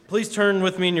Please turn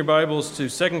with me in your Bibles to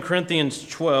 2 Corinthians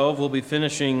 12. We'll be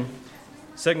finishing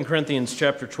 2 Corinthians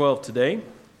chapter 12 today.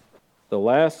 The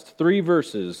last three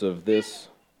verses of this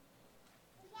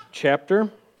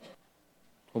chapter.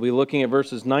 We'll be looking at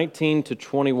verses 19 to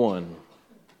 21.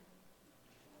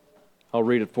 I'll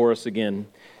read it for us again.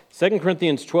 2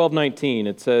 Corinthians 12:19,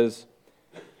 it says,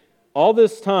 "All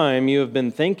this time you have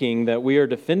been thinking that we are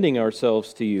defending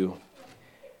ourselves to you.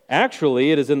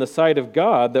 Actually, it is in the sight of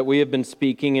God that we have been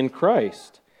speaking in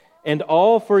Christ, and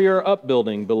all for your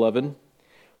upbuilding, beloved.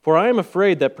 For I am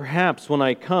afraid that perhaps when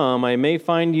I come, I may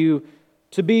find you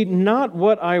to be not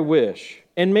what I wish,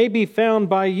 and may be found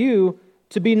by you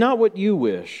to be not what you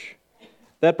wish.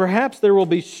 That perhaps there will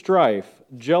be strife,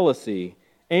 jealousy,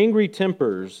 angry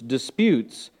tempers,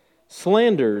 disputes,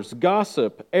 slanders,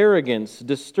 gossip, arrogance,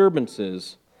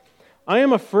 disturbances. I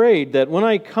am afraid that when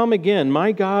I come again,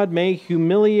 my God may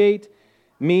humiliate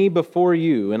me before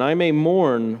you, and I may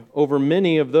mourn over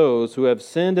many of those who have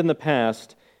sinned in the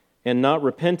past and not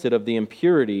repented of the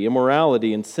impurity,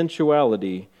 immorality, and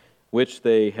sensuality which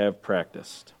they have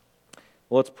practiced."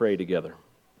 Well, let's pray together.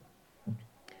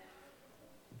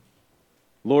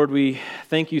 Lord, we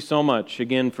thank you so much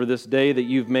again for this day that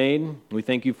you've made. We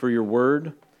thank you for your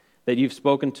word, that you've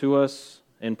spoken to us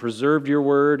and preserved your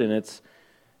word, and it's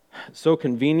so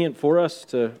convenient for us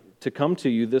to come to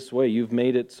you this way. You've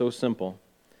made it so simple,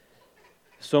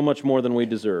 so much more than we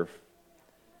deserve.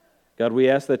 God, we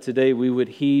ask that today we would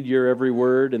heed your every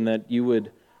word and that you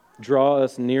would draw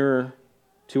us nearer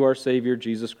to our Savior,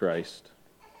 Jesus Christ.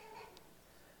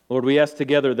 Lord, we ask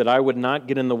together that I would not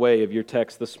get in the way of your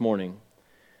text this morning,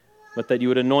 but that you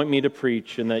would anoint me to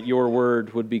preach and that your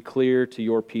word would be clear to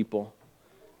your people,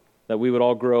 that we would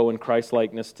all grow in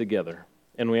Christ-likeness together.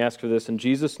 And we ask for this in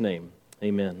Jesus' name.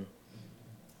 Amen.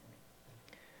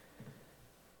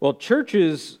 Well,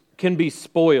 churches can be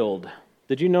spoiled.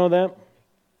 Did you know that?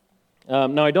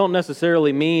 Now, I don't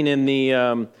necessarily mean in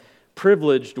the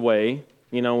privileged way.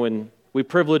 You know, when we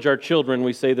privilege our children,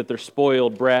 we say that they're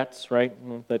spoiled brats, right?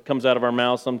 That comes out of our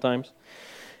mouths sometimes.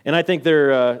 And I think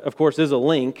there, of course, is a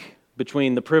link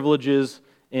between the privileges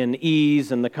and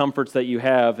ease and the comforts that you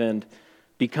have and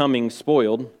becoming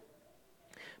spoiled.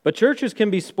 But churches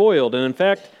can be spoiled, and in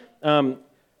fact,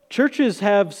 churches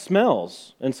have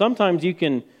smells, and sometimes you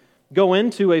can go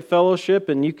into a fellowship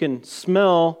and you can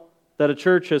smell that a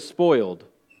church has spoiled.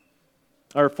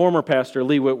 Our former pastor,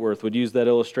 Lee Whitworth, would use that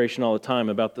illustration all the time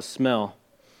about the smell.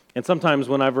 And sometimes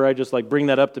whenever I just bring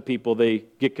that up to people, they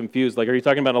get confused. Like, are you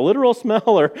talking about a literal smell,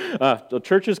 or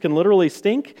churches can literally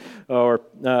stink? Or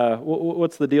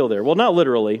what's the deal there? Well, not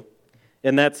literally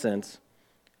in that sense,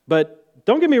 but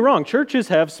don't get me wrong, churches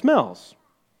have smells.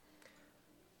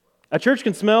 A church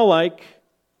can smell like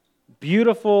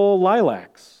beautiful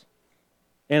lilacs,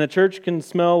 and a church can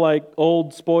smell like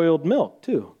old spoiled milk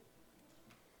too.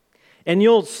 And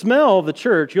you'll smell the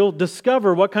church, you'll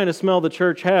discover what kind of smell the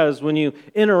church has when you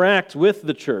interact with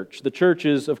the church. The church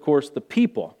is, of course, the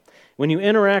people. When you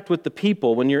interact with the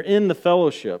people, when you're in the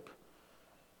fellowship,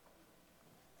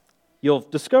 you'll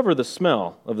discover the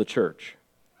smell of the church.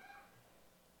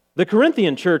 The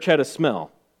Corinthian church had a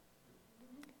smell.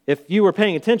 If you were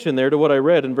paying attention there to what I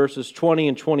read in verses 20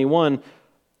 and 21,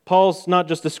 Paul's not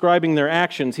just describing their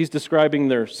actions, he's describing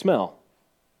their smell.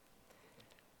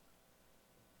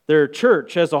 Their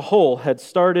church as a whole had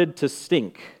started to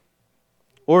stink.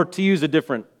 Or to use a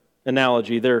different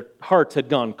analogy, their hearts had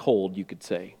gone cold, you could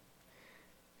say.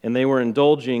 And they were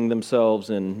indulging themselves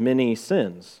in many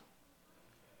sins.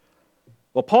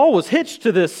 Well, Paul was hitched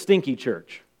to this stinky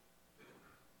church.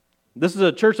 This is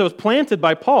a church that was planted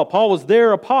by Paul. Paul was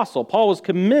their apostle. Paul was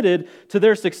committed to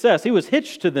their success. He was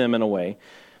hitched to them in a way.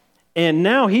 And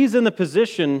now he's in the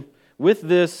position with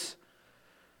this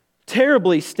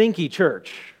terribly stinky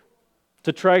church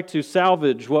to try to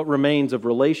salvage what remains of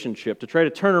relationship, to try to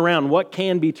turn around what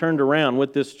can be turned around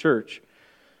with this church,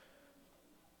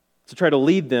 to try to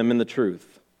lead them in the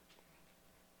truth.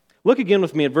 Look again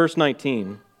with me at verse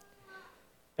 19.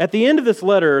 At the end of this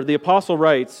letter, the apostle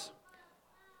writes,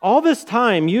 "All this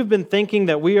time you've been thinking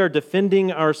that we are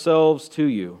defending ourselves to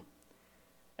you.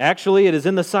 Actually, it is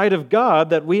in the sight of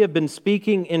God that we have been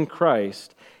speaking in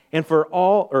Christ, and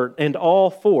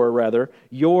all for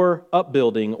your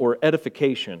upbuilding or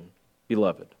edification,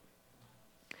 beloved."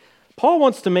 Paul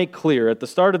wants to make clear at the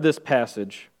start of this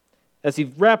passage, as he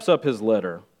wraps up his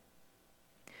letter,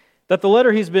 that the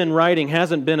letter he's been writing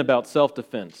hasn't been about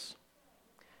self-defense.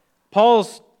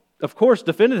 Paul's, of course,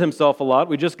 defended himself a lot.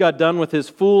 We just got done with his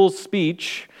fool's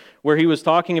speech where he was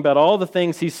talking about all the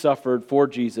things he suffered for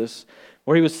Jesus.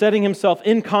 where he was setting himself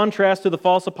in contrast to the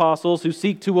false apostles who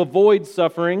seek to avoid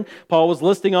suffering. Paul was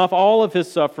listing off all of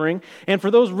his suffering. And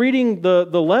for those reading the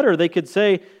letter, they could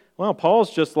say, well,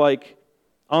 Paul's just like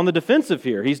on the defensive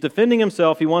here. He's defending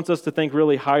himself. He wants us to think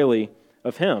really highly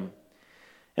of him.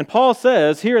 And Paul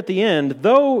says here at the end,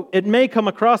 though it may come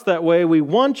across that way, we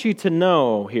want you to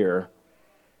know here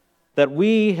that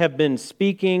we have been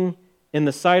speaking in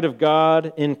the sight of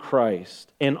God in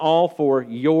Christ, and all for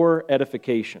your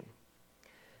edification.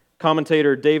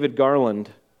 Commentator David Garland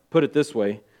put it this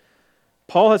way: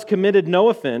 Paul has committed no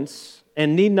offense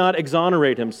and need not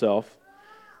exonerate himself.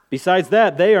 Besides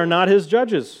that, they are not his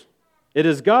judges. It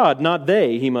is God, not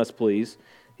they, he must please.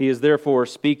 He is therefore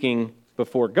speaking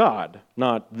before God,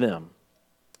 not them.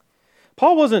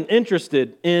 Paul wasn't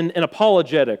interested in an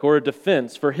apologetic or a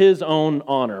defense for his own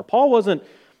honor. Paul wasn't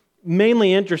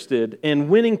mainly interested in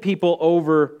winning people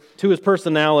over to his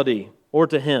personality or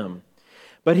to him.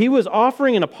 But he was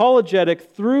offering an apologetic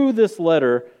through this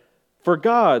letter for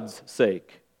God's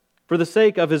sake, for the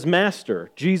sake of his master,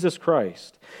 Jesus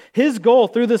Christ. His goal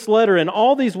through this letter, in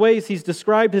all these ways he's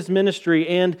described his ministry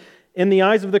and, in the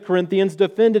eyes of the Corinthians,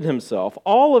 defended himself.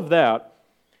 All of that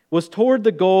was toward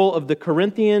the goal of the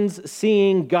Corinthians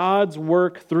seeing God's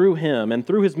work through him and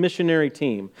through his missionary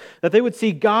team. That they would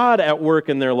see God at work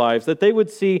in their lives, that they would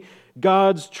see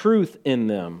God's truth in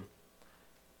them,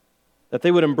 that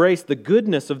they would embrace the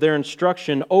goodness of their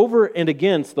instruction over and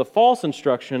against the false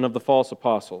instruction of the false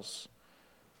apostles.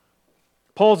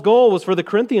 Paul's goal was for the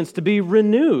Corinthians to be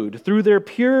renewed through their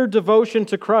pure devotion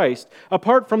to Christ,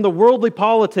 apart from the worldly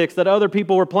politics that other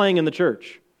people were playing in the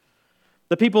church.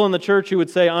 The people in the church who would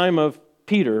say, I'm of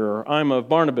Peter, or I'm of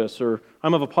Barnabas, or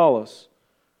I'm of Apollos.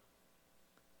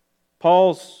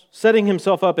 Paul's setting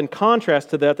himself up in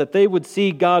contrast to that they would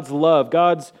see God's love,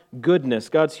 God's goodness,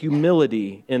 God's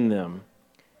humility in them.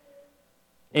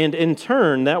 And in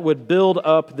turn, that would build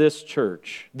up this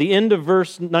church. The end of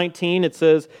verse 19, it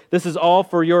says, this is all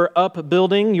for your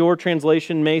upbuilding. Your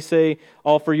translation may say,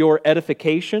 all for your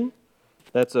edification.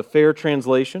 That's a fair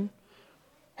translation.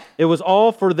 It was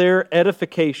all for their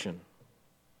edification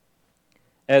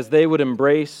as they would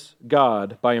embrace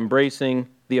God by embracing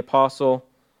the apostle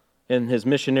and his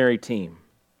missionary team,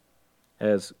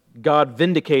 as God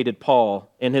vindicated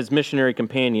Paul and his missionary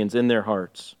companions in their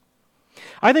hearts.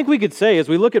 I think we could say, as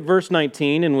we look at verse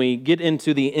 19 and we get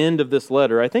into the end of this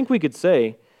letter, I think we could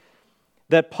say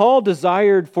that Paul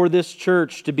desired for this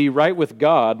church to be right with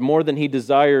God more than he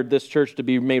desired this church to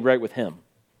be made right with him.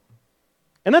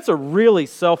 And that's a really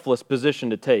selfless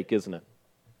position to take, isn't it?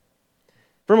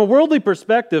 From a worldly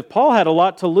perspective, Paul had a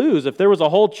lot to lose. If there was a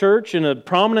whole church in a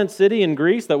prominent city in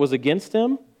Greece that was against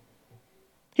him,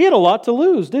 he had a lot to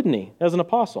lose, didn't he, as an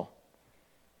apostle?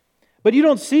 But you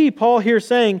don't see Paul here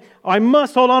saying, I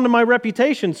must hold on to my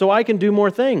reputation so I can do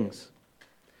more things.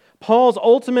 Paul's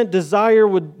ultimate desire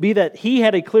would be that he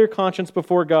had a clear conscience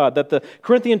before God, that the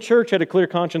Corinthian church had a clear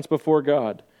conscience before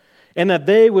God, and that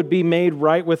they would be made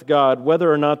right with God,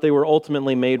 whether or not they were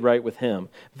ultimately made right with him.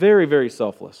 Very, very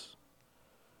selfless.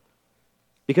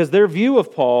 Because their view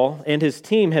of Paul and his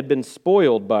team had been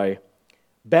spoiled by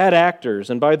bad actors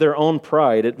and by their own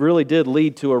pride. It really did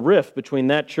lead to a rift between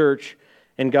that church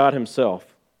and God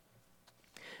himself.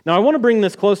 Now, I want to bring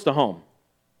this close to home.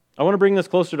 I want to bring this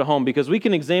closer to home because we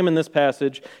can examine this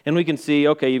passage and we can see,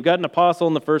 okay, you've got an apostle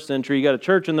in the first century, you got a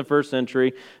church in the first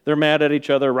century, they're mad at each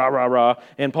other, rah, rah, rah,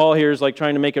 and Paul here is like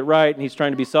trying to make it right and he's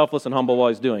trying to be selfless and humble while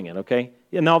he's doing it, okay?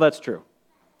 And all that's true.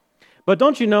 But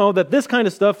don't you know that this kind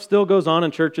of stuff still goes on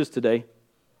in churches today?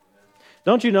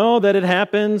 Don't you know that it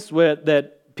happens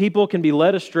that people can be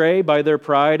led astray by their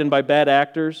pride and by bad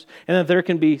actors, and that there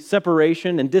can be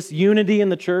separation and disunity in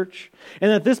the church,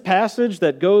 and that this passage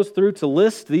that goes through to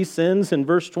list these sins in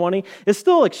verse 20 is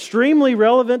still extremely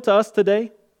relevant to us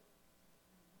today?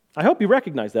 I hope you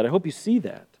recognize that. I hope you see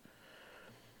that.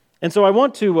 And so I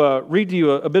want to read to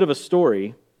you a bit of a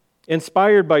story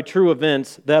inspired by true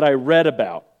events that I read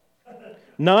about.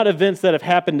 Not events that have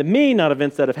happened to me, not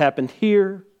events that have happened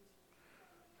here.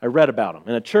 I read about them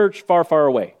in a church far, far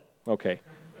away. Okay.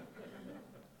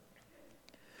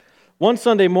 One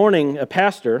Sunday morning, a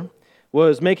pastor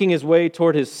was making his way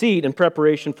toward his seat in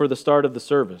preparation for the start of the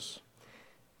service.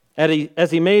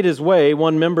 As he made his way,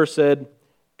 one member said,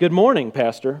 "Good morning,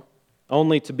 Pastor,"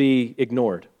 only to be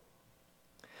ignored.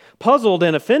 Puzzled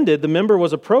and offended, the member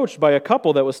was approached by a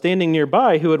couple that was standing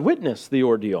nearby who had witnessed the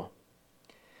ordeal.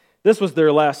 This was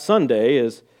their last Sunday,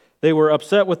 as they were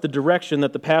upset with the direction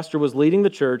that the pastor was leading the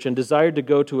church and desired to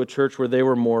go to a church where they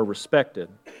were more respected.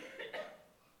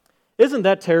 "Isn't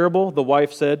that terrible?" the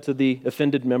wife said to the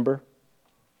offended member.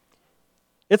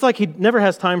 "It's like he never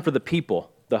has time for the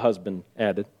people," the husband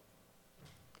added.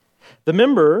 The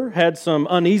member had some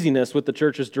uneasiness with the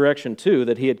church's direction, too,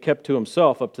 that he had kept to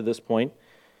himself up to this point,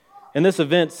 and this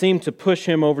event seemed to push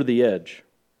him over the edge.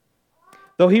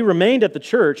 Though he remained at the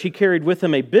church, he carried with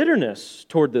him a bitterness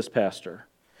toward this pastor.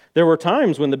 There were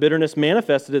times when the bitterness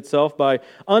manifested itself by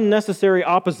unnecessary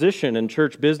opposition in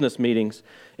church business meetings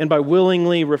and by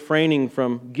willingly refraining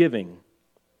from giving.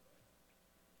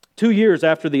 2 years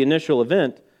after the initial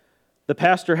event, the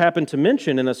pastor happened to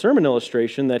mention in a sermon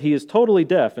illustration that he is totally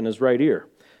deaf in his right ear,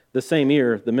 the same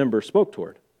ear the member spoke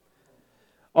toward.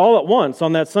 All at once,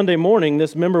 on that Sunday morning,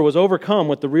 this member was overcome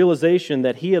with the realization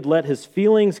that he had let his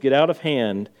feelings get out of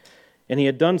hand, and he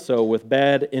had done so with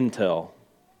bad intel.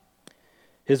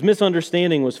 His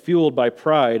misunderstanding was fueled by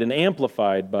pride and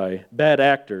amplified by bad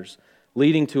actors,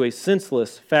 leading to a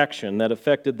senseless faction that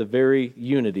affected the very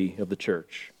unity of the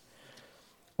church.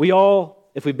 We all,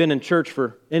 if we've been in church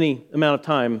for any amount of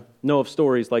time, know of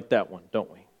stories like that one,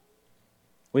 don't we?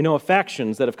 We know of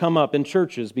factions that have come up in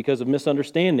churches because of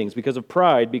misunderstandings, because of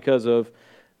pride, because of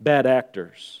bad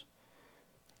actors.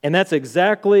 And that's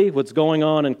exactly what's going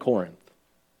on in Corinth.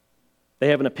 They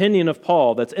have an opinion of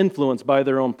Paul that's influenced by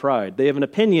their own pride. They have an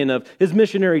opinion of his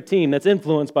missionary team that's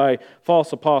influenced by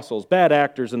false apostles, bad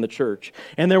actors in the church.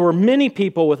 And there were many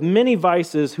people with many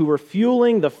vices who were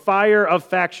fueling the fire of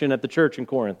faction at the church in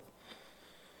Corinth.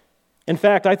 In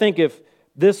fact, I think if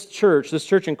this church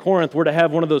in Corinth, were to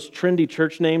have one of those trendy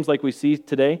church names like we see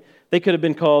today, they could have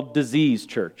been called Disease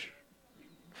Church.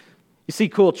 You see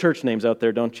cool church names out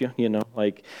there, don't you? You know,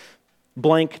 like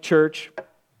blank church.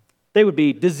 They would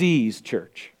be Disease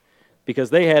Church because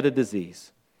they had a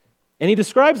disease. And he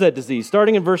describes that disease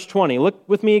starting in verse 20. Look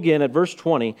with me again at verse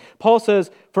 20. Paul says,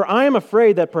 "For I am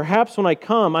afraid that perhaps when I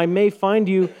come, I may find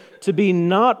you to be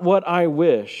not what I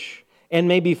wish, and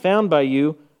may be found by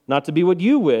you not to be what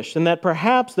you wish, and that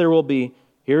perhaps there will be,"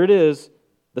 here it is,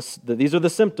 these are the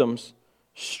symptoms,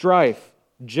 "strife,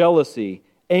 jealousy,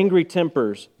 angry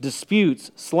tempers,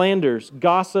 disputes, slanders,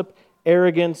 gossip,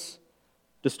 arrogance,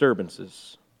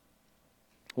 disturbances."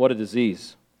 What a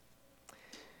disease.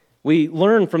 We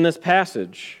learn from this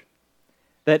passage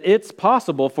that it's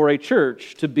possible for a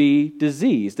church to be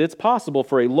diseased. It's possible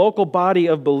for a local body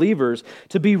of believers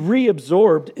to be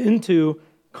reabsorbed into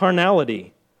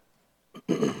carnality.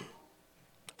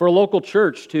 For a local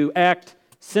church to act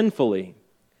sinfully.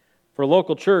 For a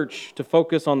local church to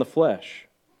focus on the flesh.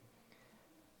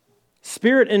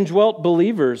 Spirit-indwelt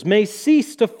believers may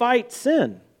cease to fight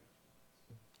sin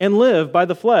and live by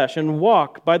the flesh and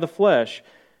walk by the flesh,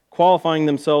 qualifying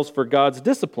themselves for God's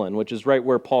discipline, which is right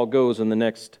where Paul goes in the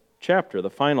next chapter, the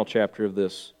final chapter of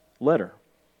this letter.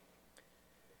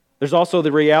 There's also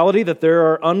the reality that there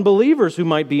are unbelievers who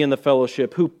might be in the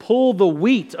fellowship who pull the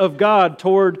wheat of God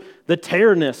toward the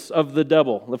tareness of the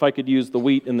devil, if I could use the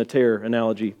wheat and the tare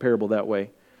analogy parable that way.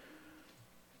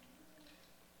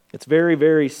 It's very,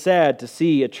 very sad to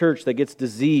see a church that gets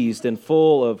diseased and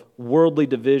full of worldly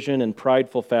division and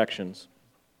prideful factions.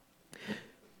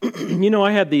 You know,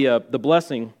 I had the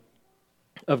blessing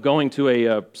of going to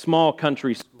a small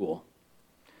country school.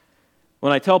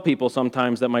 When I tell people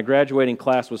sometimes that my graduating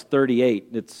class was 38,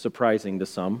 it's surprising to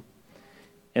some.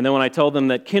 And then when I tell them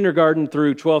that kindergarten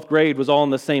through 12th grade was all in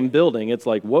the same building, it's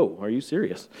like, whoa, are you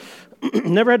serious?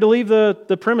 Never had to leave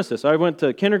the premises. I went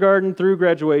to kindergarten through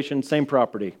graduation, same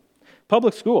property.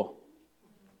 Public school,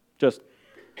 just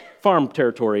farm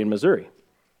territory in Missouri.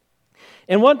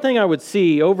 And one thing I would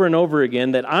see over and over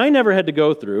again that I never had to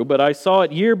go through, but I saw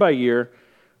it year by year,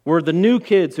 were the new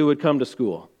kids who would come to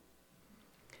school.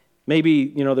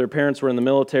 Maybe, you know, their parents were in the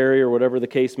military or whatever the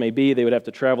case may be. They would have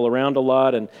to travel around a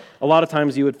lot. And a lot of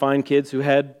times you would find kids who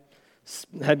had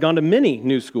gone to many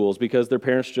new schools because their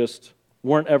parents just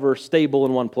weren't ever stable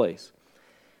in one place.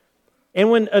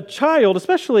 And when a child,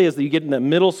 especially as you get into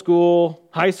middle school,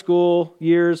 high school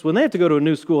years, when they have to go to a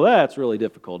new school, that's really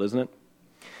difficult, isn't it?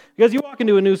 Because you walk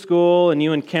into a new school and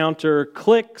you encounter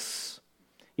cliques,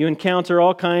 you encounter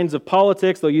all kinds of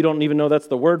politics, though you don't even know that's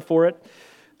the word for it.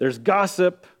 There's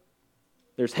gossip.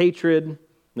 There's hatred,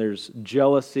 there's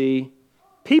jealousy.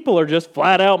 People are just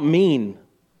flat out mean.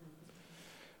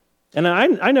 And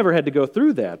I never had to go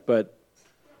through that, but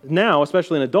now,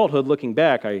 especially in adulthood, looking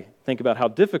back, I think about how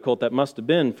difficult that must have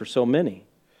been for so many.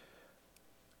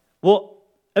 Well,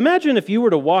 imagine if you were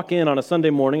to walk in on a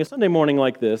Sunday morning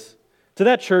like this, to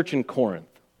that church in Corinth.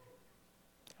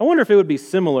 I wonder if it would be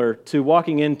similar to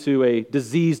walking into a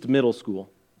diseased middle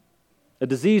school. A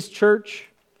diseased church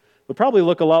would probably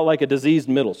look a lot like a diseased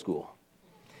middle school.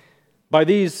 By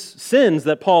these sins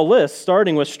that Paul lists,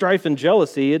 starting with strife and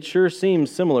jealousy, it sure seems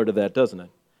similar to that, doesn't it?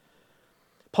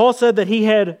 Paul said that he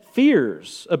had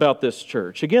fears about this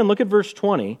church. Again, look at verse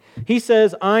 20. He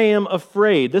says, I am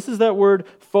afraid. This is that word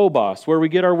phobos, where we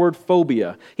get our word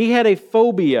phobia. He had a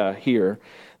phobia here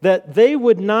that they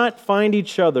would not find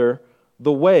each other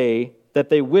the way that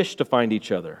they wish to find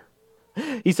each other.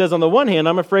 He says, on the one hand,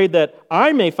 I'm afraid that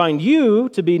I may find you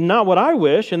to be not what I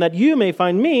wish, and that you may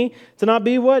find me to not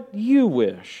be what you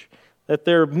wish. That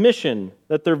their mission,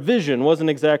 that their vision wasn't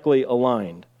exactly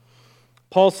aligned.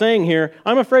 Paul's saying here,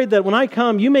 I'm afraid that when I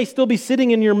come, you may still be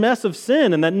sitting in your mess of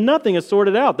sin and that nothing is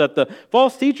sorted out, that the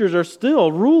false teachers are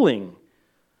still ruling.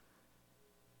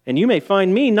 And you may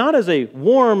find me not as a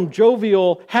warm,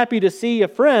 jovial, happy to see a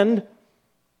friend,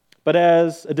 but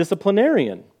as a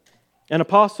disciplinarian, an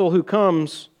apostle who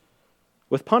comes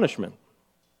with punishment.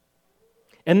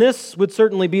 And this would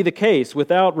certainly be the case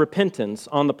without repentance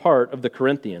on the part of the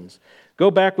Corinthians.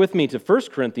 Go back with me to 1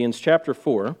 Corinthians chapter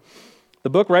 4. The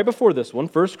book right before this one,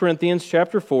 1 Corinthians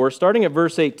chapter 4, starting at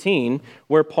verse 18,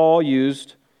 where Paul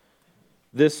used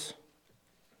this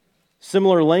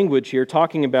similar language here,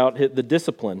 talking about the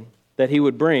discipline that he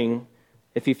would bring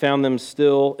if he found them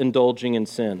still indulging in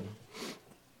sin.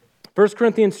 1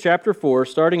 Corinthians chapter 4,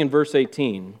 starting in verse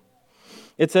 18,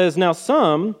 it says, Now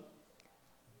some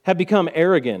have become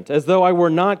arrogant, as though I were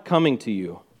not coming to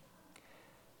you.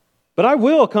 But I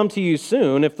will come to you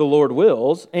soon, if the Lord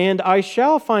wills, and I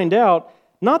shall find out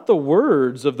not the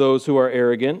words of those who are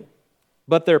arrogant,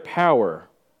 but their power.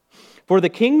 For the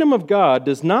kingdom of God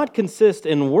does not consist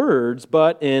in words,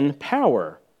 but in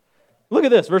power. Look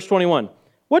at this, verse 21.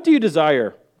 What do you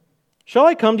desire? Shall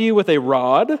I come to you with a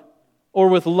rod, or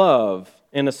with love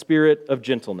and a spirit of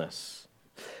gentleness?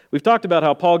 We've talked about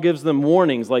how Paul gives them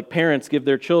warnings like parents give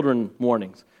their children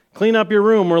warnings. Clean up your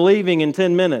room, we're leaving in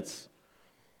 10 minutes.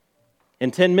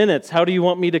 In 10 minutes, how do you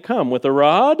want me to come? With a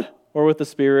rod or with the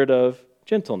spirit of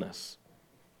gentleness?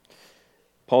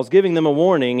 Paul's giving them a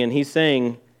warning, and he's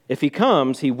saying if he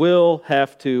comes, he will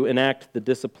have to enact the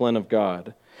discipline of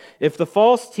God. If the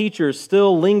false teachers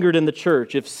still lingered in the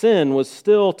church, if sin was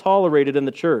still tolerated in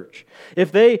the church,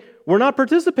 if they were not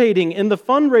participating in the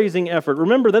fundraising effort.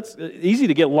 Remember, that's easy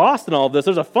to get lost in all of this.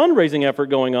 There's a fundraising effort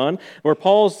going on where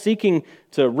Paul's seeking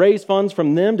to raise funds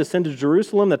from them to send to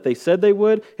Jerusalem that they said they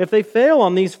would. If they fail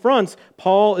on these fronts,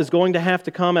 Paul is going to have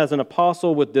to come as an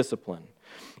apostle with discipline.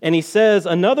 And he says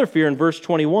another fear in verse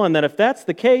 21, that if that's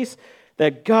the case,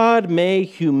 that God may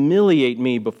humiliate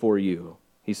me before you,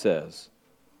 he says.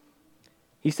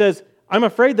 He says, I'm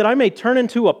afraid that I may turn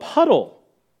into a puddle,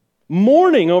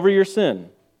 mourning over your sin.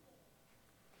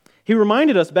 He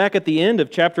reminded us back at the end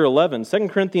of chapter 11, 2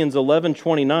 Corinthians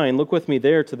 11:29. Look with me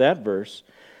there to that verse.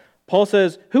 Paul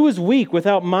says, who is weak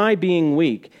without my being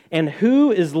weak? And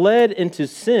who is led into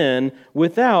sin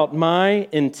without my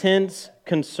intense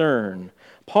concern?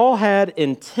 Paul had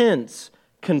intense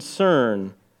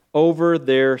concern over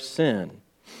their sin.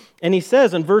 And he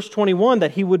says in verse 21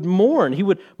 that he would mourn. He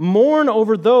would mourn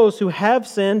over those who have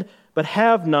sinned but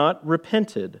have not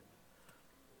repented.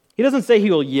 He doesn't say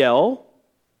he'll yell.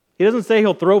 He doesn't say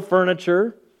he'll throw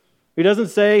furniture. He doesn't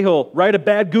say he'll write a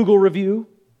bad Google review.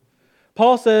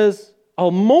 Paul says, I'll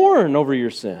mourn over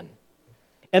your sin.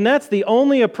 And that's the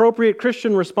only appropriate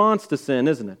Christian response to sin,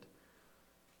 isn't it?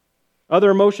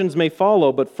 Other emotions may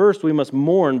follow, but first we must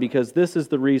mourn because this is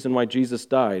the reason why Jesus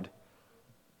died.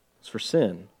 It's for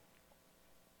sin.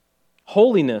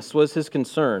 Holiness was his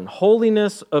concern.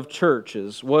 Holiness of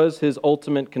churches was his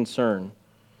ultimate concern.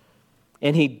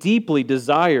 And he deeply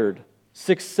desired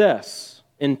success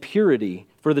in purity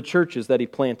for the churches that he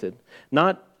planted.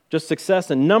 Not just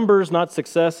success in numbers, not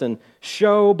success in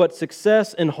show, but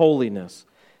success in holiness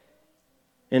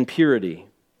and purity.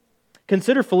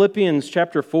 Consider Philippians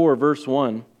chapter 4, verse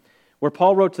 1, where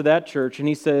Paul wrote to that church and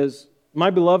he says, My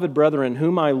beloved brethren,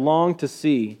 whom I long to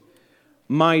see,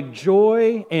 my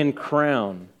joy and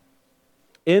crown,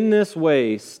 in this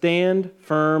way stand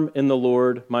firm in the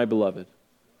Lord, my beloved.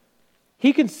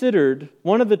 He considered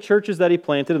one of the churches that he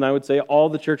planted, and I would say all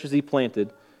the churches he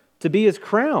planted, to be his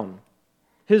crown,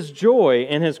 his joy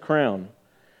and his crown.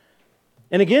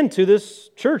 And again, to this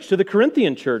church, to the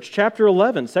Corinthian church, chapter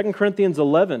 11, 2 Corinthians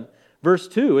 11, verse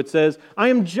 2, it says, I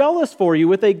am jealous for you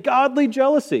with a godly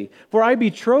jealousy, for I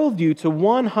betrothed you to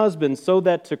one husband so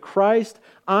that to Christ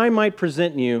I might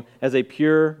present you as a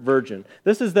pure virgin.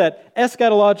 This is that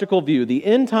eschatological view, the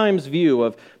end times view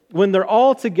of when they're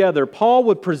all together, Paul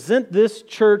would present this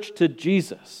church to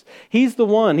Jesus. He's the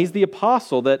one, he's the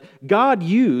apostle that God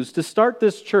used to start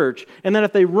this church, and that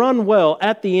if they run well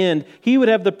at the end, he would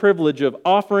have the privilege of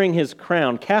offering his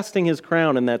crown, casting his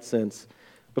crown in that sense,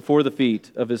 before the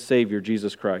feet of his Savior,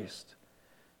 Jesus Christ.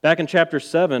 Back in chapter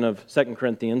 7 of 2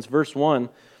 Corinthians, verse 1,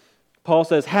 Paul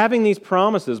says, having these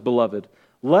promises, beloved,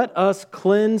 let us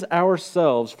cleanse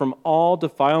ourselves from all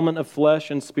defilement of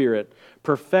flesh and spirit,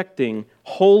 perfecting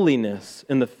holiness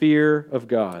in the fear of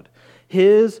God.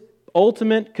 His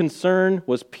ultimate concern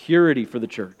was purity for the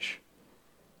church.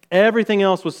 Everything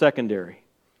else was secondary.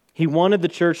 He wanted the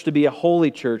church to be a holy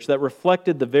church that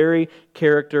reflected the very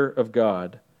character of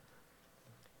God.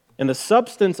 And the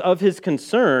substance of his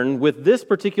concern with this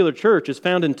particular church is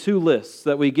found in two lists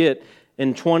that we get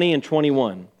in 20 and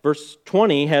 21. Verse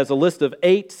 20 has a list of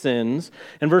 8 sins,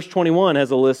 and verse 21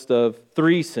 has a list of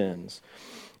 3 sins.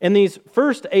 And these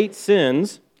first 8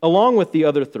 sins, along with the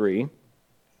other 3,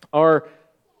 are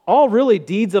all really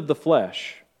deeds of the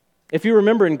flesh. If you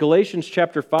remember in Galatians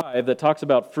chapter 5 that talks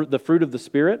about the fruit of the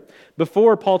Spirit,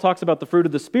 before Paul talks about the fruit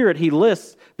of the Spirit, he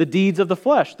lists the deeds of the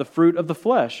flesh, the fruit of the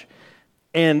flesh.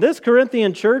 And this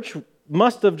Corinthian church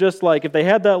must have just if they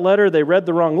had that letter, they read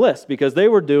the wrong list because they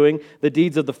were doing the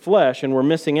deeds of the flesh and were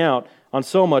missing out on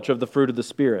so much of the fruit of the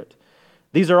Spirit.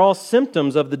 These are all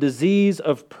symptoms of the disease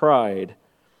of pride.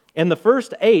 And the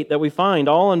first 8 that we find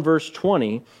all in verse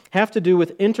 20 have to do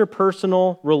with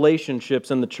interpersonal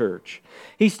relationships in the church.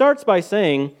 He starts by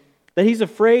saying that he's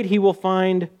afraid he will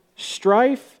find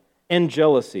strife and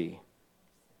jealousy.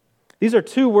 These are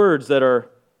 2 words that are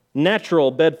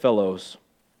natural bedfellows.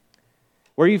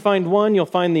 Where you find one, you'll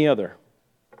find the other.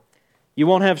 You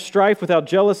won't have strife without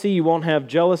jealousy. You won't have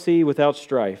jealousy without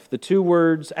strife. The 2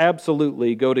 words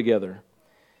absolutely go together.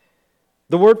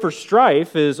 The word for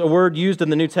strife is a word used in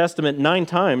the New Testament 9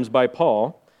 times by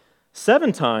Paul.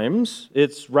 7 times,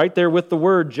 it's right there with the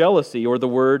word jealousy or the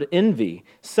word envy.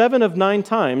 7 of 9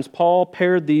 times, Paul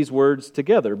paired these words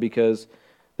together because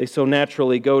they so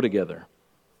naturally go together.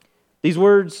 These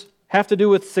words have to do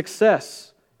with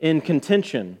success in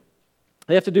contention.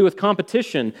 They have to do with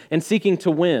competition and seeking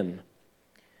to win.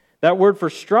 That word for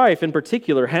strife in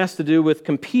particular has to do with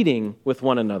competing with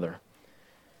one another.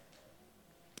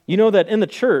 You know that in the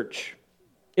church,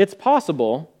 it's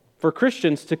possible for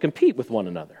Christians to compete with one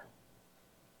another.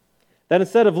 That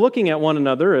instead of looking at one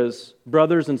another as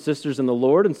brothers and sisters in the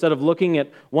Lord, instead of looking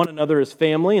at one another as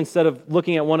family, instead of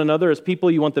looking at one another as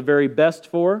people you want the very best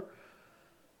for,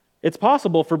 it's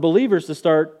possible for believers to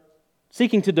start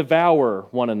seeking to devour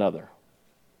one another.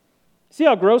 See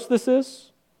how gross this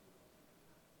is?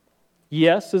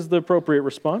 Yes is the appropriate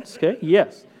response. Okay,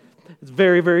 yes. It's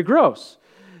very, very gross.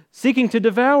 Seeking to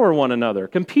devour one another,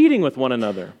 competing with one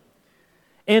another.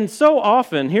 And so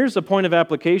often, here's a point of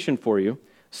application for you,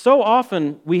 so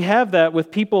often we have that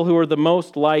with people who are the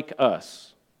most like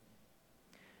us.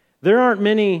 There aren't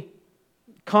many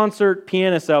concert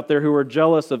pianists out there who are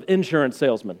jealous of insurance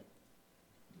salesmen.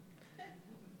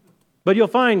 But you'll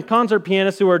find concert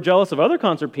pianists who are jealous of other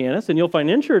concert pianists, and you'll find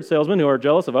insurance salesmen who are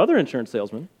jealous of other insurance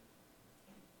salesmen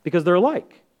because they're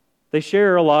alike. They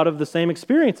share a lot of the same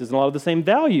experiences and a lot of the same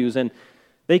values, and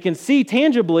they can see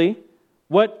tangibly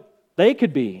what they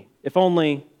could be if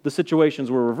only the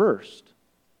situations were reversed.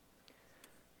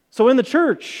 So in the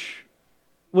church,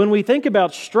 when we think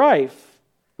about strife,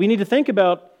 we need to think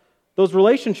about those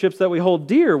relationships that we hold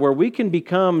dear where we can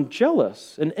become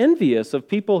jealous and envious of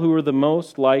people who are the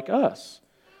most like us.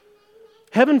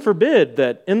 Heaven forbid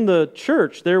that in the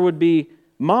church there would be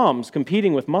moms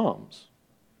competing with moms,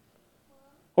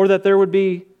 or that there would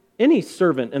be any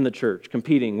servant in the church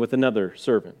competing with another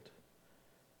servant.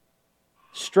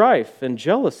 Strife and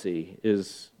jealousy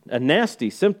is a nasty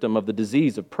symptom of the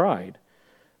disease of pride.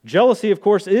 Jealousy, of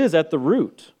course, is at the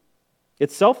root.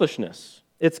 It's selfishness.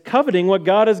 It's coveting what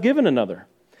God has given another.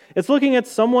 It's looking at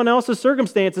someone else's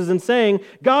circumstances and saying,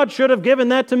 God should have given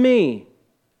that to me.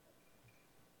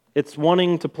 It's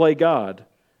wanting to play God.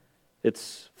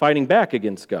 It's fighting back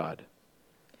against God.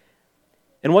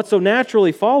 And what so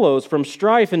naturally follows from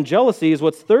strife and jealousy is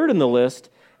what's third in the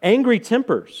list, angry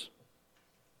tempers.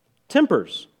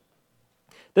 Tempers.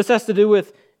 This has to do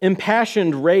with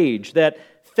impassioned rage, that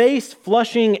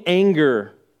face-flushing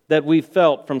anger that we've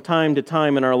felt from time to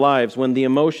time in our lives when the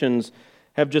emotions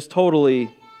have just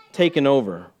totally taken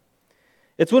over.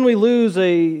 It's when we lose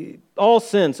all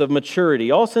sense of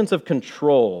maturity, all sense of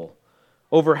control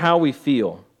over how we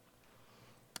feel.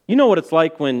 You know what it's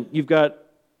like when you've got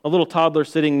a little toddler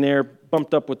sitting there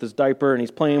bumped up with his diaper and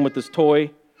he's playing with his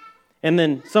toy, and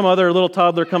then some other little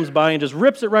toddler comes by and just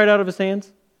rips it right out of his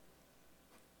hands?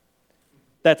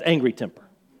 That's angry temper.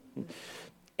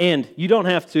 And you don't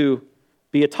have to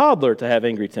be a toddler to have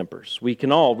angry tempers. We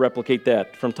can all replicate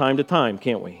that from time to time,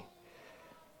 can't we?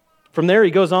 From there,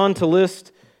 he goes on to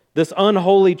list this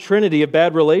unholy trinity of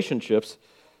bad relationships: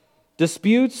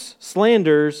 disputes,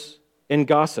 slanders, and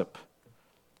gossip.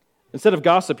 Instead of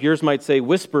gossip, yours might say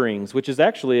whisperings, which is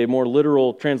actually a more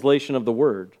literal translation of the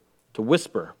word, to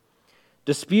whisper.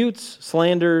 Disputes,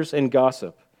 slanders, and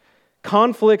gossip.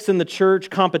 Conflicts in the church,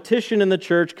 competition in the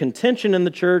church, contention in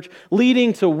the church,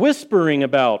 leading to whispering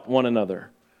about one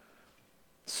another.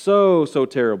 So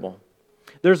terrible.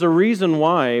 There's a reason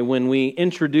why when we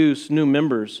introduce new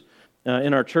members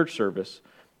in our church service,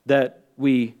 that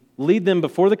we lead them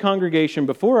before the congregation,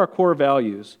 before our core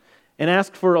values, and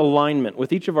ask for alignment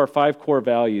with each of our 5 core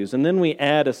values. And then we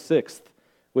add a 6th,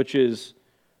 which is,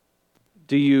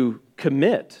 do you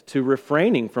commit to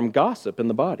refraining from gossip in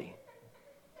the body?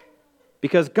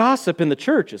 Because gossip in the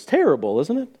church is terrible,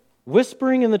 isn't it?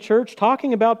 Whispering in the church,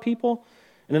 talking about people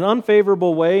in an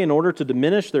unfavorable way in order to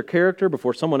diminish their character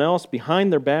before someone else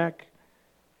behind their back.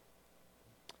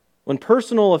 When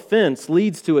personal offense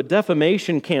leads to a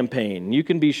defamation campaign, you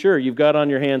can be sure you've got on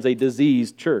your hands a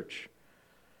diseased church.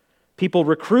 People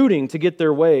recruiting to get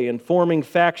their way and forming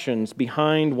factions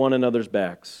behind one another's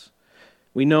backs.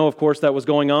 We know, of course, that was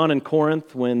going on in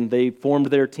Corinth when they formed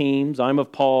their teams. I'm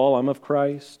of Paul, I'm of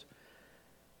Christ.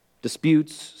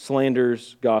 Disputes,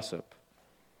 slanders, gossip.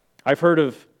 I've heard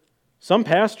of some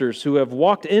pastors who have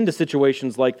walked into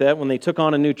situations like that when they took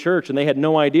on a new church and they had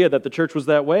no idea that the church was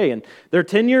that way. And their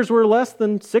tenures were less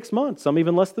than 6 months, some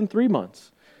even less than 3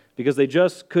 months, because they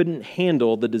just couldn't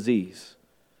handle the disease.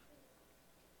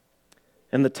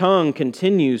 And the tongue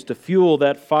continues to fuel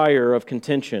that fire of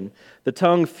contention. The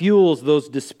tongue fuels those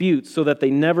disputes so that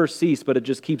they never cease, but it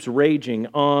just keeps raging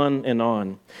on and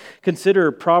on.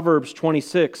 Consider Proverbs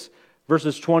 26,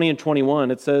 verses 20 and 21.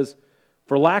 It says,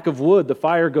 "For lack of wood, the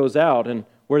fire goes out, and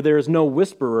where there is no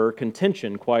whisperer,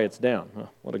 contention quiets down." Oh,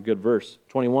 what a good verse.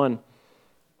 21,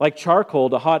 "Like charcoal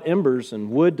to hot embers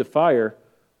and wood to fire,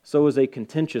 so is a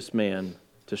contentious man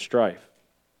to strife."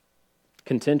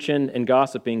 Contention and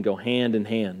gossiping go hand in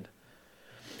hand.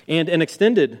 And an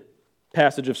extended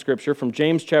passage of Scripture from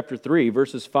James chapter 3,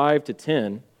 verses 5 to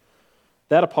 10,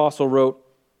 that apostle wrote,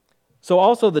 "So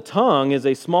also the tongue is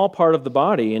a small part of the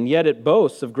body, and yet it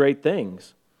boasts of great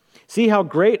things. See how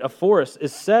great a forest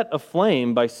is set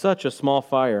aflame by such a small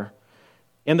fire.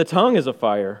 And the tongue is a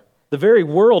fire, the very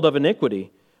world of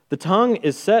iniquity. The tongue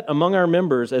is set among our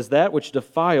members as that which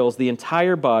defiles the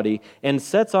entire body and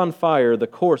sets on fire the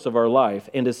course of our life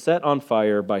and is set on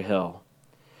fire by hell.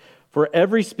 For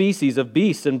every species of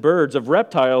beasts and birds, of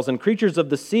reptiles and creatures of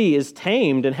the sea is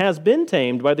tamed and has been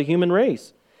tamed by the human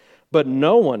race. But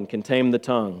no one can tame the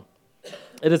tongue.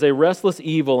 It is a restless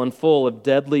evil and full of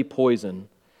deadly poison.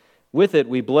 With it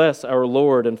we bless our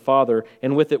Lord and Father,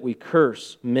 and with it we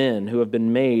curse men who have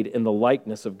been made in the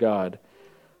likeness of God.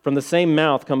 From the same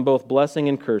mouth come both blessing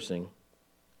and cursing.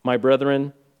 My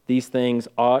brethren, these things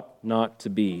ought not to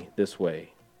be this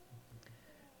way."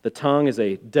 The tongue is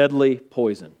a deadly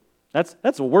poison.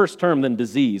 That's a worse term than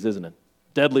disease, isn't it?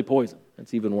 Deadly poison.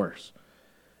 That's even worse.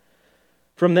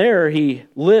 From there, he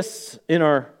lists in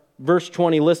our verse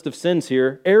 20 list of sins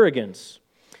here, arrogance.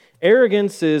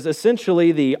 Arrogance is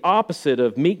essentially the opposite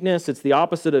of meekness. It's the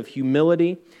opposite of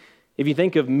humility. If you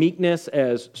think of meekness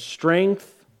as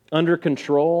strength, under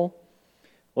control,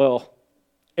 well,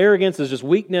 arrogance is just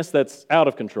weakness that's out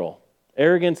of control.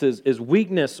 Arrogance is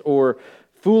weakness or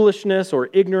foolishness or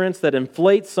ignorance that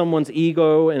inflates someone's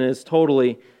ego and is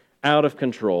totally out of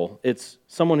control. It's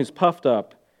someone who's puffed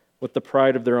up with the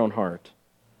pride of their own heart.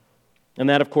 And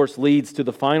that, of course, leads to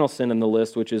the final sin in the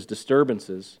list, which is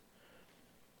disturbances.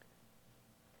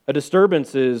 A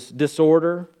disturbance is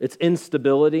disorder, it's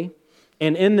instability.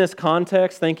 And in this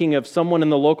context, thinking of someone in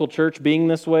the local church being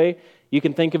this way, you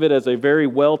can think of it as a very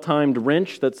well-timed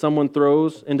wrench that someone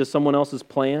throws into someone else's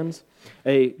plans.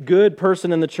 A good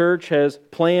person in the church has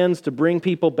plans to bring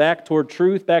people back toward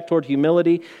truth, back toward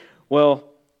humility. Well,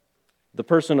 the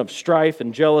person of strife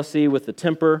and jealousy with the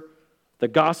temper, the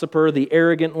gossiper, the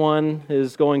arrogant one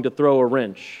is going to throw a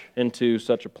wrench into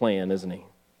such a plan, isn't he?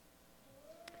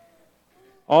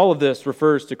 All of this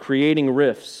refers to creating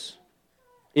rifts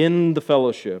in the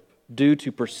fellowship due to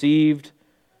perceived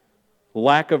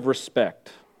lack of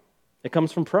respect. It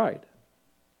comes from pride.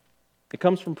 It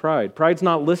comes from pride. Pride's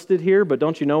not listed here, but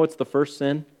don't you know it's the first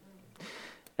sin?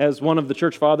 As one of the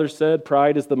church fathers said,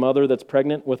 pride is the mother that's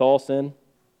pregnant with all sin.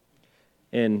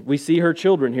 And we see her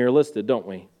children here listed, don't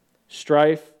we?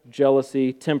 Strife,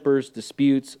 jealousy, tempers,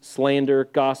 disputes, slander,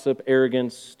 gossip,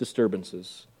 arrogance,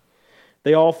 disturbances.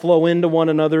 They all flow into one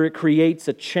another. It creates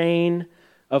a chain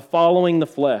of following the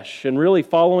flesh and really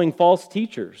following false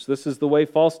teachers. This is the way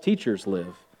false teachers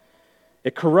live.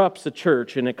 It corrupts a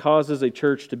church and it causes a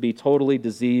church to be totally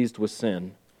diseased with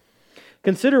sin.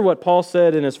 Consider what Paul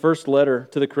said in his first letter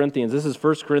to the Corinthians. This is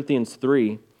 1 Corinthians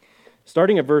 3,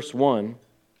 starting at verse 1.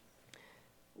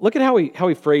 look at how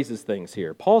he phrases things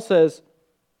here. Paul says,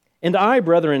 "And I,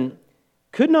 brethren,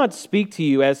 could not speak to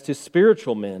you as to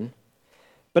spiritual men,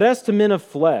 but as to men of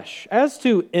flesh, as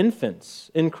to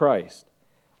infants in Christ.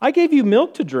 I gave you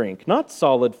milk to drink, not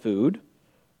solid food,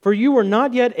 for you were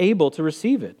not yet able to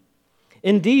receive it.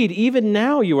 Indeed, even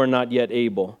now you are not yet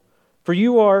able, for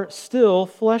you are still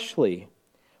fleshly.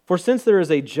 For since there is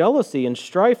a jealousy and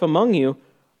strife among you,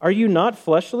 are you not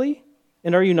fleshly?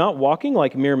 And are you not walking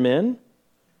like mere men?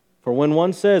 For when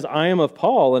one says, 'I am of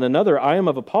Paul,' and another, 'I am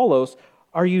of Apollos,'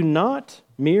 are you not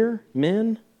mere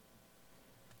men?"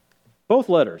 Both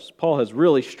letters, Paul has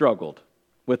really struggled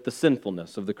with the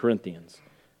sinfulness of the Corinthians.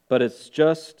 But it's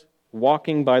just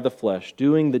walking by the flesh,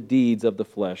 doing the deeds of the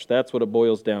flesh. That's what it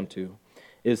boils down to,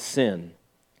 is sin,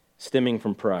 stemming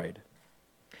from pride.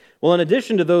 Well, in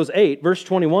addition to those 8, verse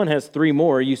 21 has 3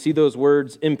 more. You see those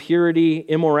words, impurity,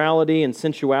 immorality, and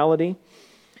sensuality.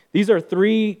 These are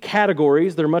 3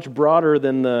 categories. They're much broader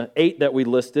than the 8 that we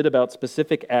listed about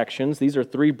specific actions. These are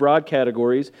 3 broad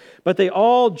categories, but they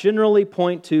all generally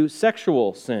point to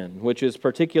sexual sin, which is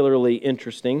particularly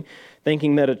interesting,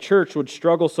 thinking that a church would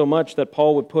struggle so much that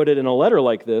Paul would put it in a letter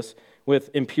like this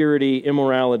with impurity,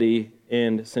 immorality,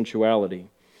 and sensuality.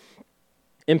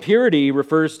 Impurity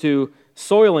refers to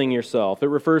soiling yourself. It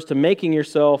refers to making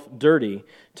yourself dirty,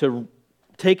 to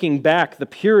taking back the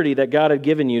purity that God had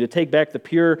given you, to take back the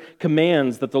pure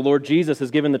commands that the Lord Jesus has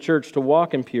given the church to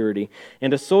walk in purity, and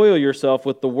to soil yourself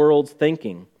with the world's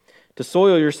thinking, to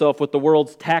soil yourself with the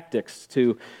world's tactics,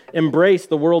 to embrace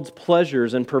the world's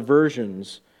pleasures and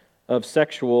perversions of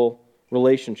sexual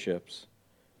relationships.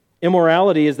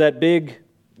 Immorality is that big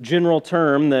general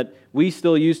term that we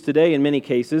still use today in many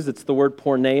cases. It's the word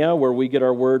porneia, where we get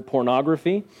our word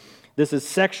pornography. This is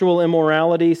sexual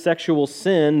immorality, sexual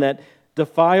sin that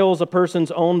defiles a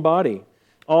person's own body.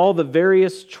 All the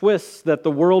various twists that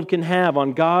the world can have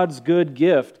on God's good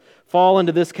gift fall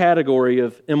into this category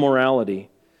of immorality.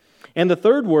 And the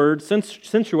third word,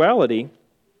 sensuality,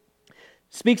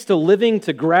 speaks to living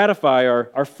to gratify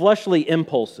our fleshly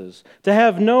impulses, to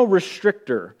have no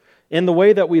restrictor in the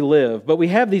way that we live, but we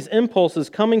have these impulses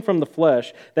coming from the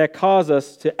flesh that cause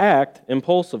us to act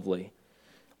impulsively.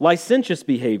 Licentious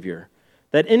behavior,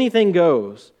 that anything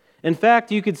goes. In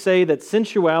fact, you could say that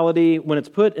sensuality, when it's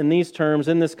put in these terms,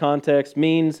 in this context,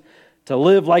 means to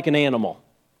live like an animal.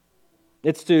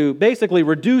 It's to basically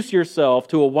reduce yourself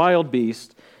to a wild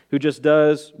beast who just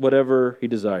does whatever he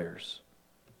desires.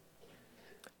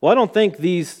 Well, I don't think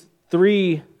these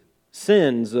 3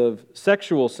 sins of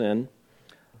sexual sin,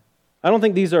 I don't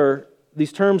think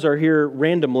these terms are here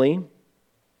randomly.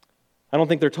 I don't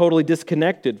think they're totally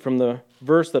disconnected from the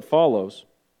verse that follows,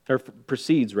 or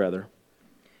precedes rather.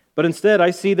 But instead,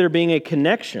 I see there being a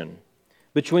connection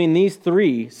between these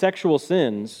 3 sexual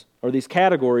sins, or these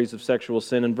categories of sexual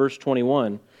sin in verse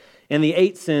 21, and the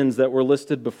 8 sins that were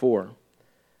listed before.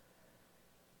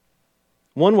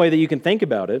 One way that you can think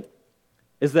about it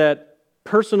is that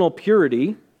personal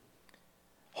purity,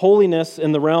 holiness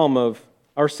in the realm of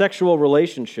our sexual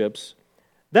relationships,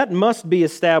 that must be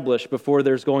established before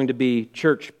there's going to be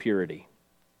church purity.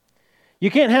 You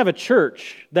can't have a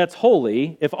church that's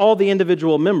holy if all the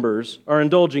individual members are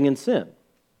indulging in sin.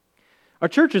 Our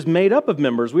church is made up of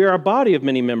members. We are a body of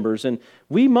many members, and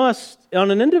we must, on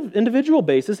an individual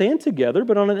basis and together,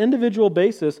 but on an individual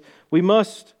basis, we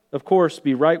must, of course,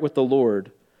 be right with the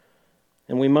Lord,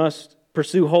 and we must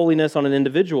pursue holiness on an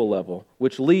individual level,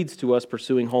 which leads to us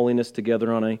pursuing holiness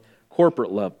together on a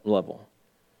corporate level.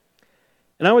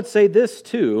 And I would say this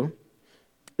too,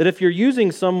 that if you're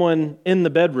using someone in the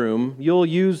bedroom, you'll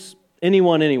use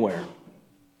anyone anywhere.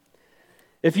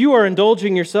 If you are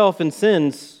indulging yourself in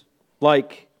sins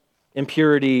like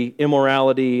impurity,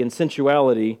 immorality, and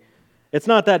sensuality, it's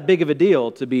not that big of a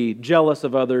deal to be jealous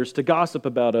of others, to gossip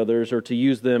about others, or to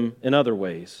use them in other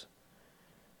ways.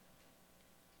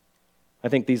 I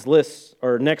think these lists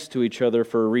are next to each other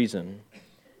for a reason,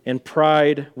 and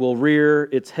pride will rear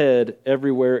its head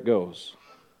everywhere it goes.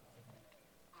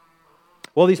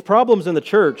 Well, these problems in the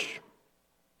church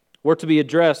were to be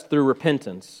addressed through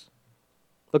repentance.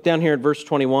 Look down here at verse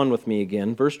 21 with me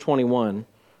again. Verse 21,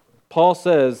 Paul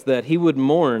says that he would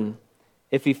mourn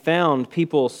if he found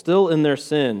people still in their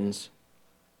sins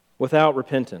without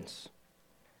repentance.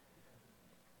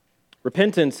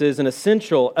 Repentance is an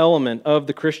essential element of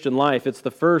the Christian life. It's the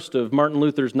first of Martin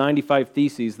Luther's 95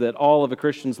 Theses that all of a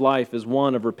Christian's life is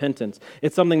one of repentance.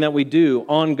 It's something that we do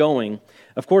ongoing.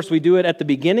 Of course, we do it at the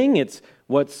beginning. It's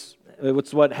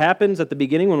what happens at the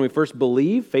beginning when we first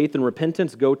believe. Faith and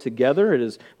repentance go together. It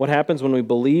is what happens when we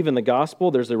believe in the gospel.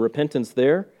 There's a repentance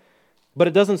there. But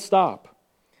it doesn't stop.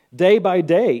 day by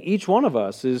day, each one of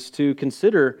us is to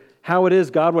consider how it is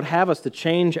God would have us to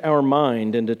change our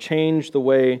mind and to change the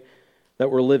way that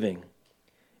we're living.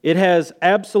 It has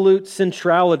absolute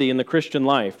centrality in the Christian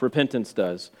life, repentance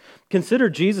does. Consider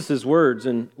Jesus' words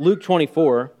in Luke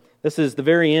 24. This is the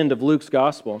very end of Luke's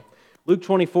gospel. Luke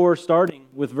 24, starting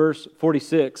with verse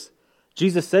 46,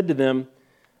 Jesus said to them,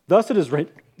 Thus it is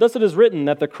written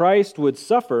that the Christ would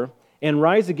suffer and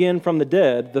rise again from the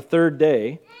dead the third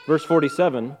day, verse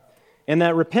 47, and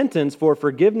that repentance for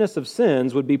forgiveness of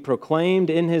sins would be proclaimed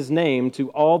in his name to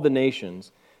all the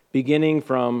nations, beginning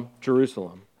from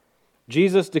Jerusalem.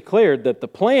 Jesus declared that the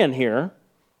plan here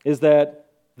is that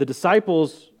the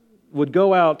disciples would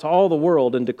go out to all the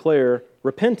world and declare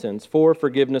repentance for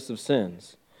forgiveness of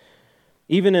sins.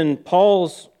 Even in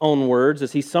Paul's own words,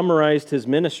 as he summarized his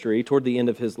ministry toward the end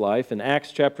of his life, in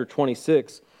Acts chapter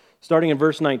 26, starting in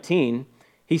verse 19,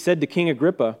 he said to King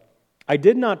Agrippa, I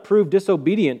did not prove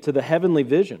disobedient to the heavenly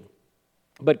vision,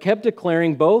 but kept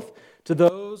declaring both to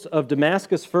those of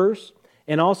Damascus first,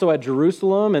 and also at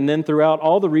Jerusalem, and then throughout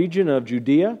all the region of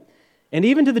Judea, and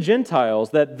even to the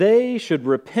Gentiles, that they should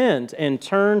repent and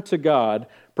turn to God,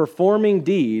 performing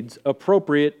deeds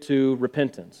appropriate to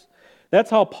repentance. That's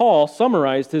how Paul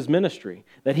summarized his ministry,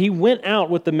 that he went out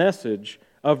with the message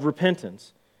of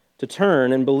repentance to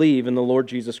turn and believe in the Lord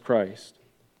Jesus Christ.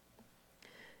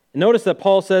 And notice that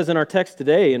Paul says in our text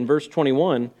today in verse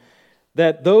 21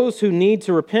 that those who need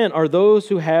to repent are those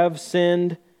who have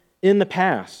sinned in the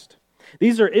past.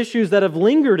 These are issues that have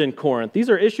lingered in Corinth. These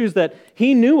are issues that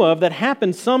he knew of that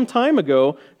happened some time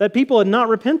ago that people had not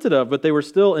repented of, but they were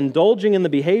still indulging in the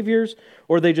behaviors,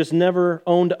 or they just never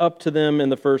owned up to them in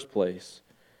the first place.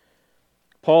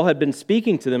 Paul had been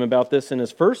speaking to them about this in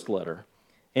his first letter.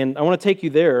 And I want to take you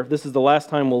there. This is the last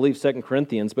time we'll leave 2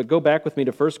 Corinthians, but go back with me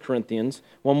to 1 Corinthians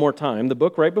one more time, the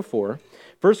book right before.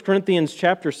 1 Corinthians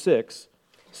chapter 6,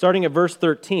 starting at verse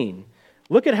 13.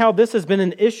 Look at how this has been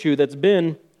an issue that's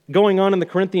been going on in the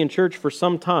Corinthian church for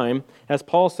some time. As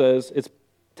Paul says, it's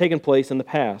taken place in the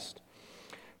past.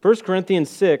 1 Corinthians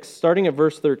 6, starting at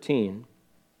verse 13.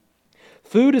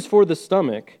 Food is for the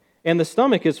stomach, and the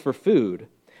stomach is for food,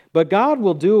 but God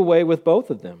will do away with both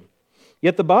of them.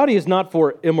 Yet the body is not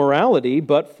for immorality,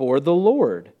 but for the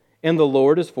Lord, and the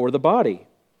Lord is for the body.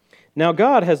 Now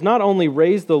God has not only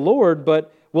raised the Lord,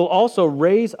 but will also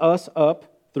raise us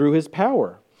up through his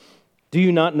power. Do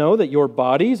you not know that your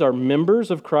bodies are members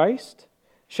of Christ?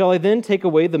 Shall I then take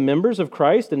away the members of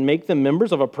Christ and make them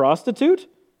members of a prostitute?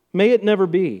 May it never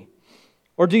be.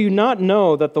 Or do you not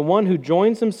know that the one who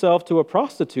joins himself to a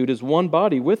prostitute is one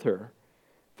body with her?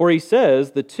 For he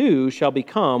says, the two shall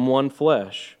become one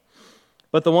flesh.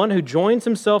 But the one who joins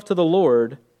himself to the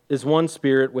Lord is one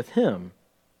spirit with him.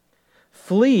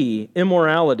 Flee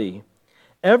immorality.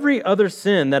 Every other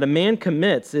sin that a man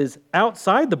commits is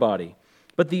outside the body,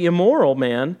 but the immoral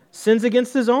man sins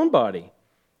against his own body.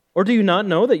 Or do you not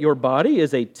know that your body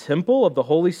is a temple of the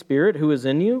Holy Spirit who is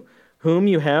in you, whom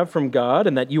you have from God,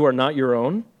 and that you are not your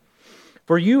own?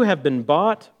 For you have been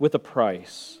bought with a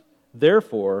price.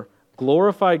 Therefore,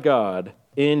 glorify God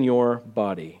in your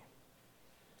body.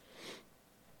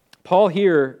 Paul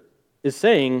here is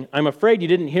saying, I'm afraid you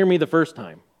didn't hear me the first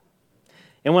time.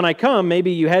 And when I come,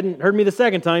 maybe you hadn't heard me the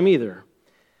second time either.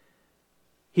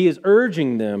 He is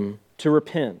urging them to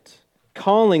repent,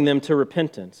 calling them to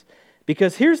repentance.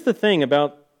 Because here's the thing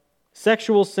about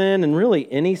sexual sin and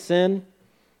really any sin,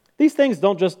 these things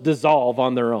don't just dissolve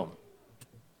on their own.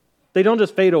 They don't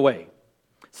just fade away.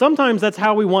 Sometimes that's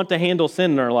how we want to handle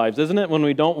sin in our lives, isn't it? When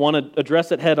we don't want to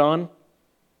address it head on.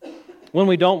 When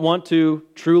we don't want to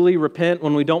truly repent,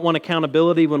 when we don't want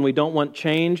accountability, when we don't want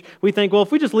change, we think, well,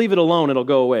 if we just leave it alone, it'll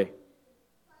go away.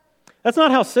 That's not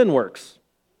how sin works.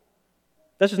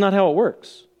 That's just not how it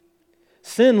works.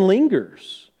 Sin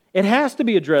lingers. It has to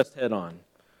be addressed head on.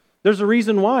 There's a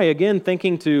reason why, again,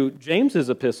 thinking to James's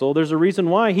epistle, there's a reason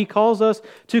why he calls us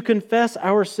to confess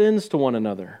our sins to one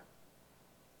another.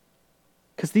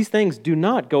 Because these things do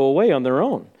not go away on their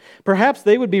own. Perhaps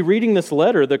they would be reading this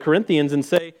letter, the Corinthians, and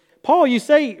say, Paul, you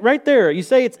say right there, you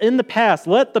say it's in the past.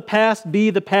 Let the past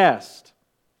be the past.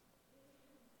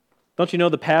 Don't you know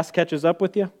the past catches up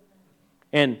with you?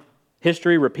 And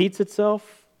history repeats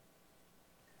itself?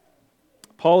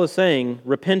 Paul is saying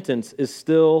repentance is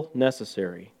still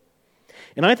necessary.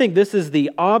 And I think this is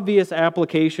the obvious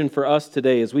application for us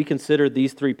today as we consider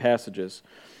these three passages.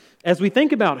 As we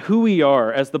think about who we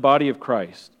are as the body of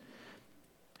Christ,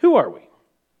 who are we?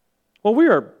 Well, we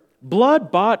are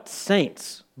blood-bought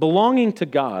saints belonging to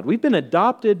God. We've been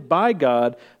adopted by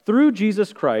God through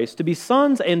Jesus Christ to be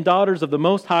sons and daughters of the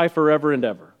Most High forever and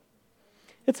ever.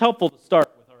 It's helpful to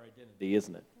start with our identity,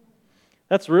 isn't it?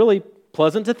 That's really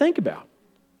pleasant to think about.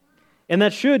 And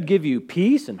that should give you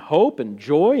peace and hope and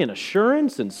joy and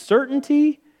assurance and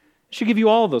certainty. It should give you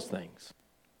all of those things.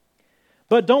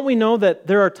 But don't we know that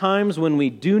there are times when we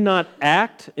do not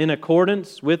act in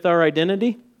accordance with our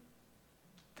identity?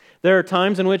 There are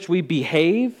times in which we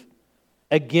behave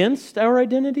against our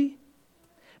identity.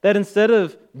 That instead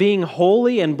of being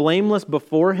holy and blameless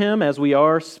before Him as we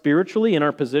are spiritually in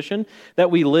our position, that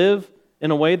we live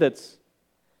in a way that's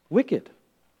wicked.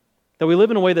 That we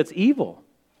live in a way that's evil.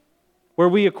 Where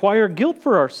we acquire guilt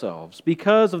for ourselves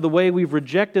because of the way we've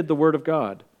rejected the Word of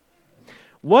God.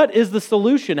 What is the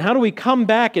solution? How do we come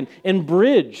back and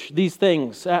bridge these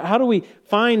things? How do we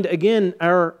find, again,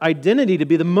 our identity to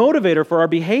be the motivator for our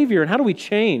behavior? And how do we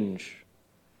change?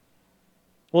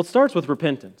 Well, it starts with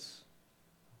repentance.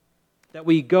 That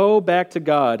we go back to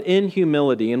God in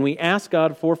humility and we ask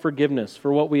God for forgiveness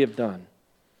for what we have done.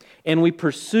 And we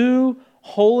pursue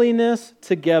holiness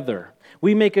together.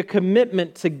 We make a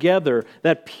commitment together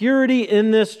that purity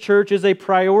in this church is a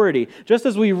priority. Just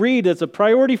as we read, it's a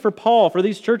priority for Paul, for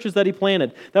these churches that he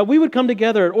planted, that we would come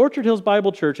together at Orchard Hills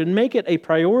Bible Church and make it a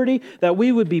priority that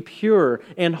we would be pure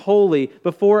and holy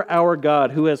before our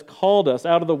God who has called us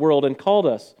out of the world and called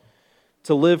us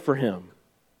to live for Him.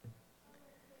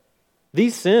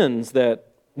 These sins that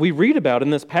we read about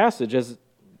in this passage as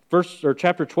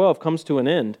chapter 12 comes to an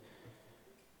end,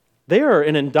 they are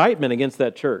an indictment against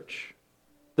that church.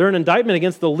 They're an indictment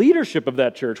against the leadership of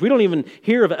that church. We don't even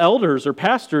hear of elders or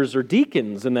pastors or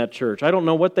deacons in that church. I don't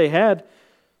know what they had,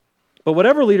 but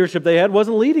whatever leadership they had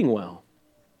wasn't leading well.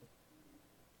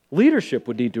 Leadership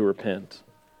would need to repent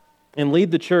and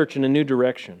lead the church in a new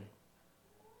direction.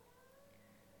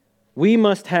 We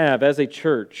must have, as a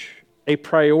church, a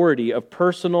priority of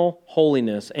personal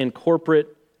holiness and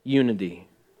corporate unity.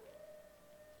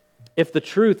 If the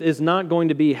truth is not going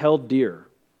to be held dear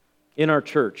in our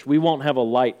church, we won't have a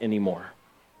light anymore.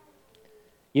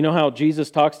 You know how Jesus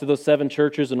talks to those 7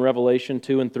 churches in Revelation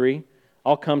 2 and 3?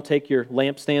 I'll come take your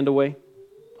lampstand away.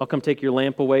 I'll come take your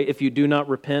lamp away if you do not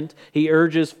repent. He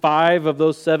urges 5 of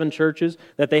those 7 churches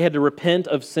that they had to repent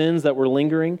of sins that were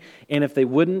lingering, and if they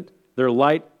wouldn't, their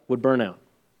light would burn out.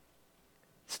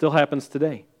 Still happens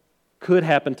today. Could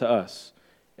happen to us.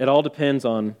 It all depends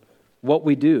on what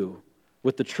we do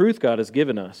with the truth God has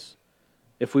given us.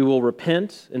 If we will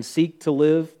repent and seek to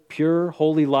live pure,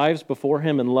 holy lives before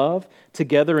Him in love,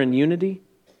 together in unity,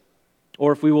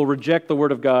 or if we will reject the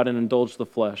Word of God and indulge the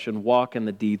flesh and walk in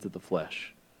the deeds of the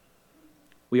flesh.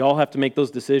 We all have to make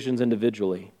those decisions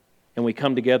individually, and we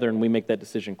come together and we make that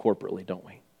decision corporately, don't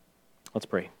we? Let's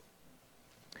pray.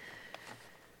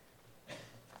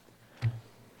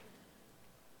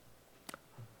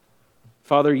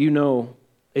 Father, you know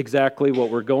exactly what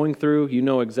we're going through. You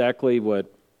know exactly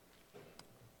what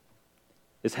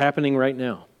is happening right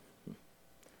now.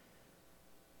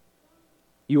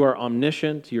 You are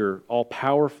omniscient. You're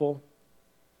all-powerful.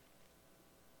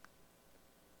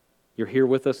 You're here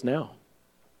with us now.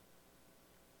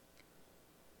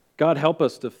 God, help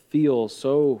us to feel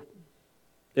so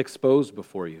exposed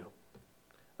before you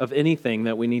of anything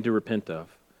that we need to repent of.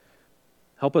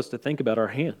 Help us to think about our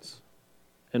hands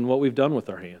and what we've done with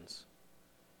our hands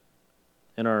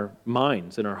and our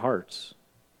minds and our hearts.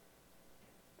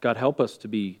 God, help us to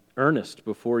be earnest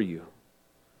before you.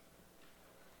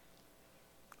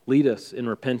 Lead us in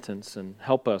repentance and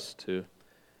help us to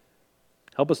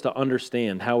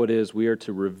understand how it is we are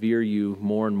to revere you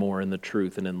more and more in the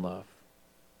truth and in love.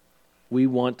 We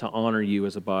want to honor you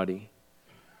as a body,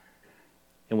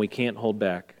 and we can't hold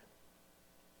back.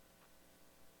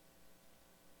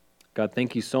 God,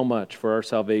 thank you so much for our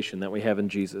salvation that we have in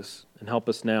Jesus, and help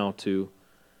us now to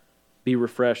be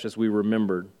refreshed as we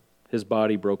remembered His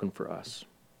body broken for us.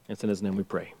 It's in His name we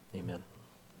pray. Amen.